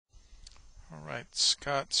Right,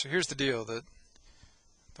 Scott. So here's the deal. The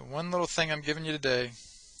one little thing I'm giving you today,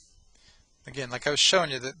 again, like I was showing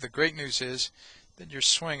you, the great news is that your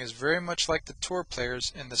swing is very much like the tour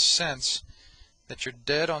players in the sense that you're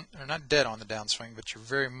dead on, or not dead on the downswing, but you're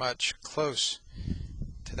very much close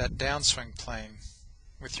to that downswing plane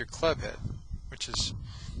with your club head, which is,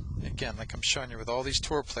 again, like I'm showing you with all these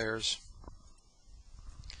tour players,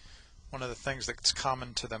 one of the things that's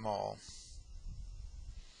common to them all.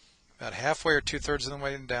 About halfway or 2/3 of the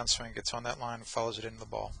way in the downswing, gets on that line and follows it into the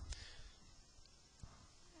ball.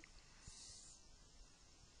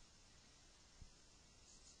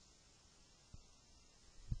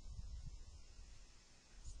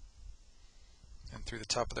 And through the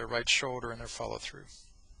top of their right shoulder and their follow through.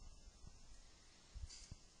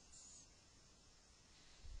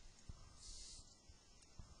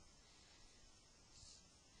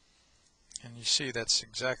 And you see that's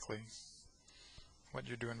exactly what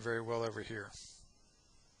you're doing very well over here.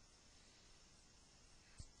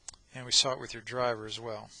 And we saw it with your driver as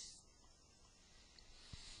well.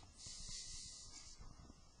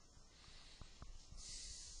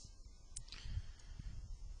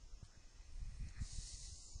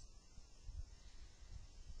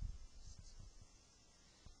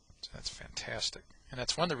 So that's fantastic. And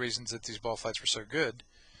that's one of the reasons that these ball flights were so good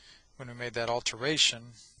when we made that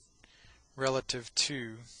alteration relative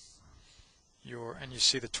to your, and you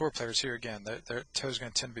see the tour players here again, their toes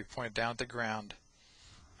going to tend to be pointed down at the ground,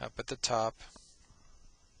 up at the top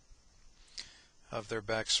of their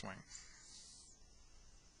backswing.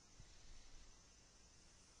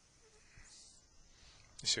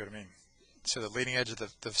 You see what I mean? So the leading edge of the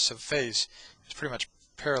face is pretty much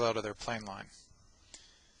parallel to their plane line.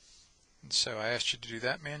 And so I asked you to do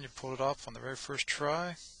that, man. You pulled it off on the very first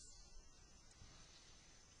try.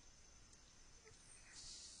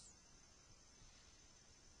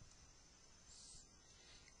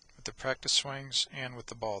 With the practice swings and with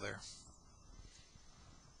the ball there.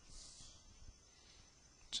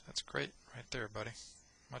 So that's great right there, buddy.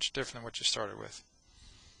 Much different than what you started with.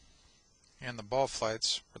 And the ball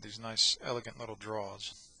flights were these nice, elegant little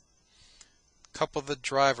draws. A couple of the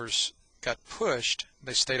drivers got pushed.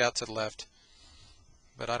 They stayed out to the left.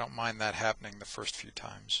 But I don't mind that happening the first few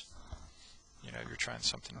times. You know, you're trying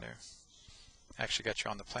something new. Actually got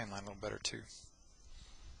you on the plane line a little better too.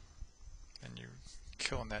 And you're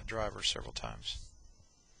killing that driver several times.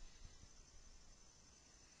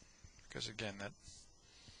 Because again, that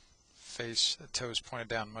face, the toes pointed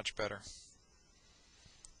down much better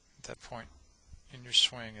at that point in your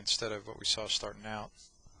swing instead of what we saw starting out,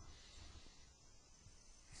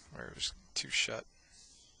 where it was too shut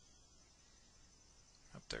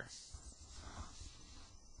up there.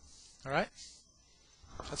 All right,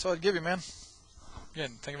 that's all I'd give you, man.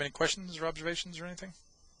 Again, think of any questions or observations or anything?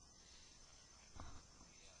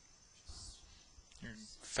 You're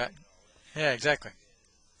fat. Yeah, exactly.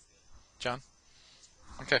 John?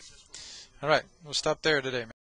 Okay. All right, we'll stop there today, man.